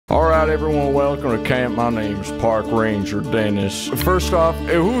everyone, welcome to camp. My name's Park Ranger Dennis. First off,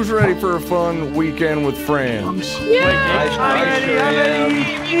 who's ready for a fun weekend with friends?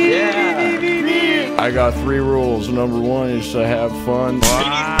 I got 3 rules. Number 1 is to have fun.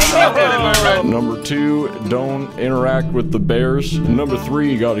 Number 2, don't interact with the bears. Number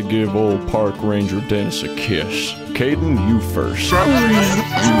 3, you gotta give old Park Ranger Dennis a kiss. Caden, you first.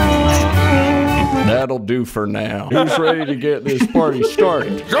 That'll do for now. Who's ready to get this party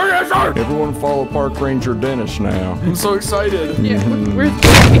started? Everyone follow Park Ranger Dennis now. I'm so excited. Yeah, we're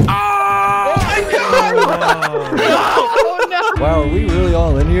Oh my god! Oh no! Wow, are we really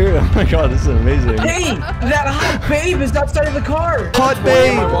all in here? Oh my god, this is amazing. Hey, that hot babe is outside of the car. Hot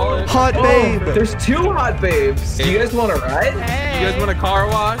babe! Hot babe! There's 2 hot babes. Do you guys want to ride? Hey. You guys want a car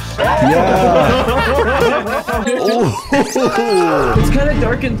wash? Yeah! It's kind of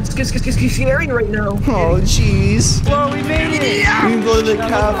dark and scary right now. Oh, jeez. Whoa, we made it! We can go to the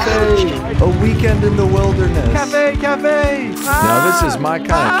cafe. A weekend in the wilderness. Cafe! Now, this is my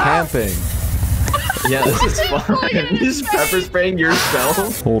kind of camping. Yeah, this is fun. You just pepper spraying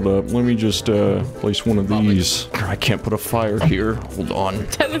yourself. Hold up, let me just place one of these. I can't put a fire here. Hold on.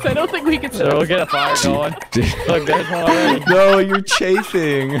 Dennis, I don't think we can. So we'll get a fire going. Look, there's one already. No, you're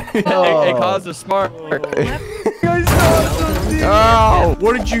chafing. It caused a spark. Ow!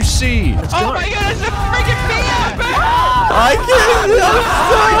 What did you see? Oh my god, it's a freaking peanut! I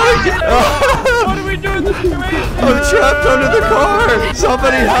can't. What do we do in this situation? I'm trapped under the car.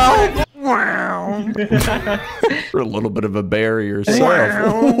 Somebody help. You're a little bit of a bear yourself.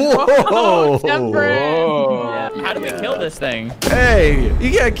 Whoa! How do we kill this thing? Hey,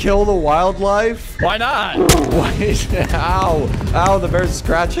 you can't kill the wildlife. Why not? Wait, ow, ow, the bear's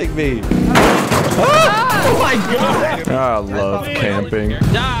scratching me. Oh my god. I love camping.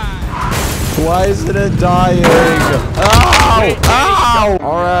 Why isn't it dying? Ow, ow.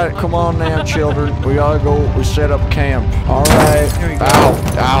 All right, come on now, children. We gotta go. We set up camp. All right. Ow,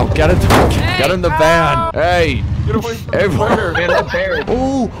 ow. Get in the van. Hey. Everyone.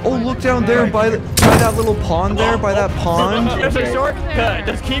 Oh, look down there by that little pond there, by that pond. There's a shortcut.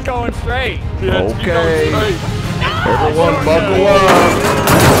 Just keep going straight. Okay. Everyone buckle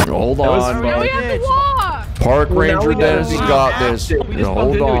up. Hold on. No, we have to walk! Park Ranger Dennis has got this.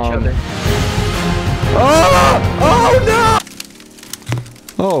 Hold on. Oh no!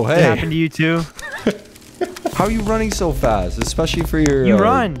 Oh, What hey. happened to you too? How are you running so fast? Especially for your You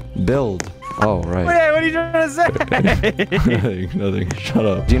run. build. Oh, right. Wait, what are you trying to say? Nothing. Shut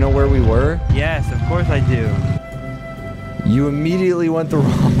up. Do you know where we were? Yes, of course I do. You immediately went the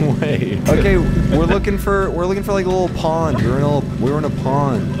wrong way. Okay, we're looking for like a little pond. We were in a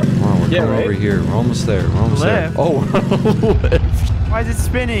pond. Wow, we're going over here. We're almost there. Lift? Oh, we're on a lift. Why is it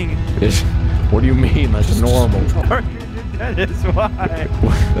spinning? What do you mean? That's normal. That is why.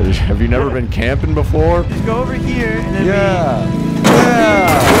 Have you never been camping before? Just go over here and then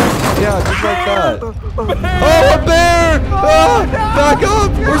Yeah, just like that. Oh, a bear! Oh, back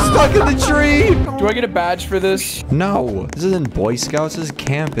up! We're stuck in the tree! Do I get a badge for this? No, this isn't Boy Scouts, this is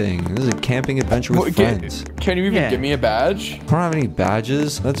camping. This is a camping adventure with friends. Can you even Yeah. give me a badge? I don't have any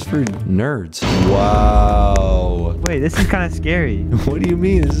badges. That's for nerds. Wow. Wait, this is kind of scary. What do you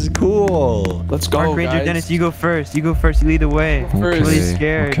mean? This is cool. Let's go, Park Ranger guys. Dennis, you go first. You go first. You lead the way. I'm really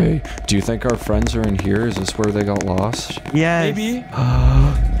scared. Okay. Do you think our friends are in here? Is this where they got lost? Yes. Maybe.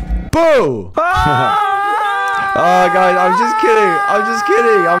 Boo! Oh, guys, I'm just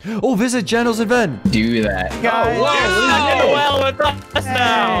kidding. Oh, visit Jandal's event. Do that. Guys. Well with us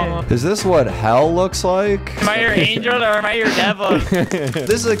now. Is this what hell looks like? Am I your angel or am I your devil? This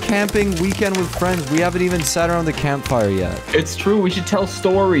is a camping weekend with friends. We haven't even sat around the campfire yet. It's true. We should tell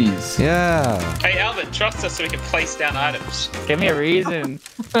stories. Yeah. Hey, Alvin, trust us so we can place down items. Give me a reason.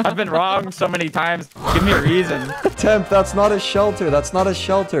 I've been wrong so many times. Give me a reason. Temp, that's not a shelter. That's a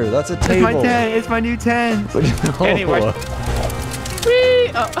table. It's my tent. It's my new tent. Anyway.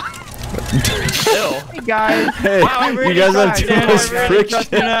 Whee! Oh. Hey guys. Hey, Wow, I'm you really guys have trying. too Yeah, much I'm really friction.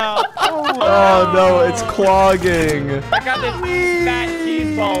 trusting now. Oh no, it's clogging. I got this fat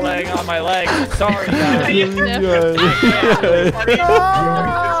cheese ball laying on my leg. Sorry, guys.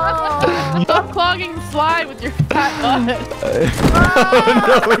 Stop clogging the slide with your fat butt.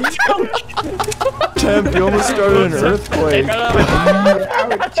 Temp, you almost started an earthquake.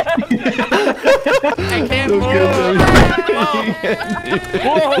 I can't move.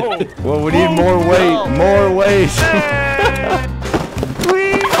 Whoa. Well, we need more weight. More weight.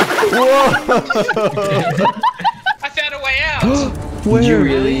 Whoa. I found a way out. Where? Did you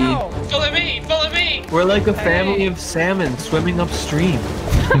really? Follow me, follow me. We're like a family of salmon swimming upstream.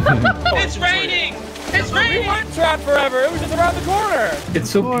 It's raining. It's tree. weren't trapped forever. It was just around the corner. It's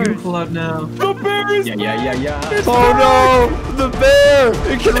so beautiful out now. The bear is Yeah. Oh no! The bear!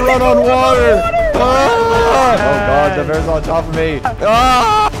 It can run on water! Ah! Oh god, the bear's on top of me.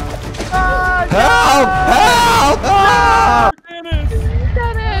 Ah! Help! Help! Ah!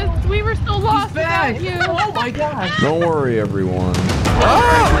 Dennis, we were so lost without you. Oh my god. Don't worry, everyone.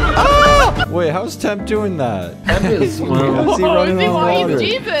 Ah! Ah! Wait, how's Temp doing that? Temp is How's he running on water?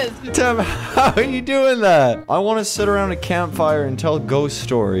 Jesus. Temp, how are you doing that? I want to sit around a campfire and tell ghost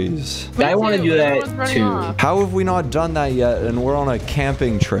stories. I want to do Everyone's that running too. off. How have we not done that yet and we're on a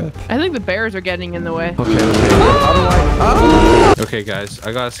camping trip? I think the bears are getting in the way. Okay. How do I... Ah! Okay, guys,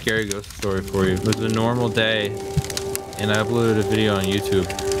 I got a scary ghost story for you. It was a normal day, and I uploaded a video on YouTube.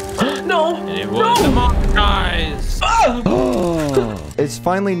 No. And it was Among Us. It's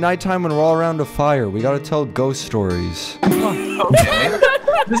finally nighttime and we're all around a fire. We gotta tell ghost stories. Okay.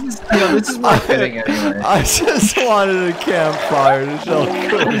 This is more fitting anyway. I just wanted a campfire to tell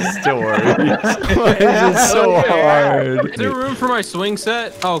ghost stories. Why is it so hard? Is there room for my swing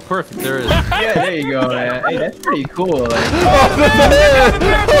set? Oh, perfect. There is. Yeah, there you go, man. Hey, that's pretty cool. Like,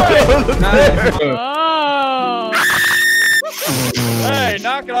 Oh. Hey,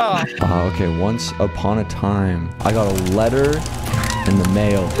 knock it off. Okay, once upon a time, I got a letter in the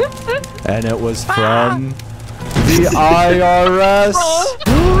mail. And it was from the IRS.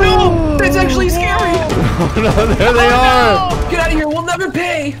 no, that's actually scary. Oh no, there they are. Get out of here. We'll never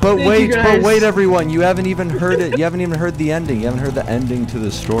pay. But Thank you guys. wait, everyone. You haven't even heard it. You haven't even heard the ending. You haven't heard the ending to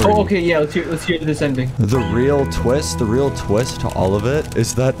the story. Oh, okay, yeah. Let's hear this ending. The real twist to all of it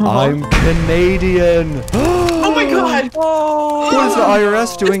is that I'm Canadian. Oh my god. What is the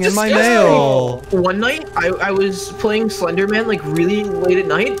IRS doing in my mail? One night, I was playing Slenderman like really late at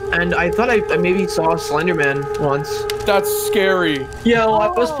night, and I thought I maybe saw Slenderman once. That's scary. Yeah, well, I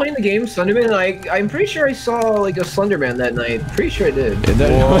was playing the game Slenderman, and I'm pretty sure I saw like a Slenderman that night. Pretty sure I did. And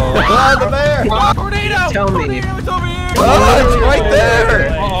then, ah, the bear! Tornado! Tell me. Tornado, it's over here! Ah, it's right there!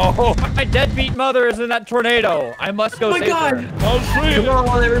 Oh, my deadbeat mother is in that tornado. I must go Oh my save god! her. I'll see Come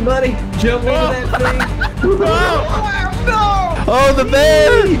on, everybody, jump into that thing. Oh, the bear!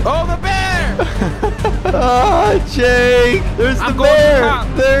 Oh, the bear! Ah, Jake! There's the I'm going to the bear! top.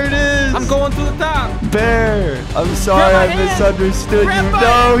 There it is! I'm going to the top. Bear! I'm sorry, I Grab my hand. misunderstood Grab you. my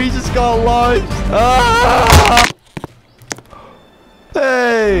No, he just got launched. Ah!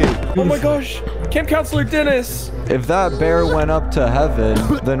 Hey! Oh my gosh. Camp Counselor Dennis. If that bear went up to heaven,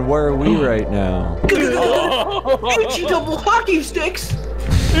 then where are we right now? Gucci double hockey sticks.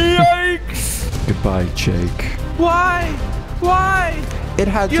 Yikes. Goodbye, Jake. Why? Why? It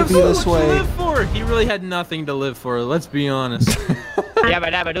had You to have be so this much to way. live for. He really had nothing to live for. Let's be honest.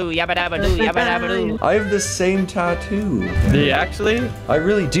 Yabba dabba doo, yabba dabba doo, yabba dabba doo. I have the same tattoo. Do you actually? I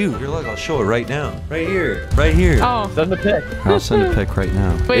really do. Here, look, I'll show it right now. Right here. Right here. Oh. Send the pic. I'll send a pic right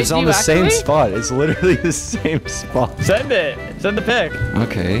now. Wait, it's do on you the same actually? spot. It's literally the same spot. Send it. Send the pic.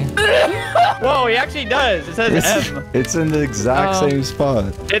 Okay. Whoa, he actually does. It says M. It's in the exact Oh. same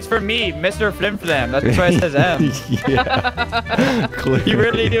spot. It's for me, Mr. Flim Flam. That's why it says M. Yeah. Clearly. You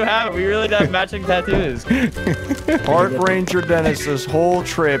really do have. We really do have matching tattoos. Park Ranger Dennis, this whole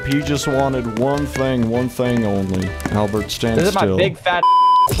trip, he just wanted one thing only. Albert, stand This is my still. big fat.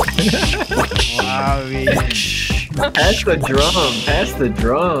 Pass the drum. Pass the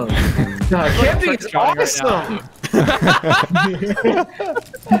drum. God, camping is Johnny right now.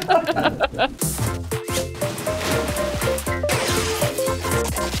 awesome.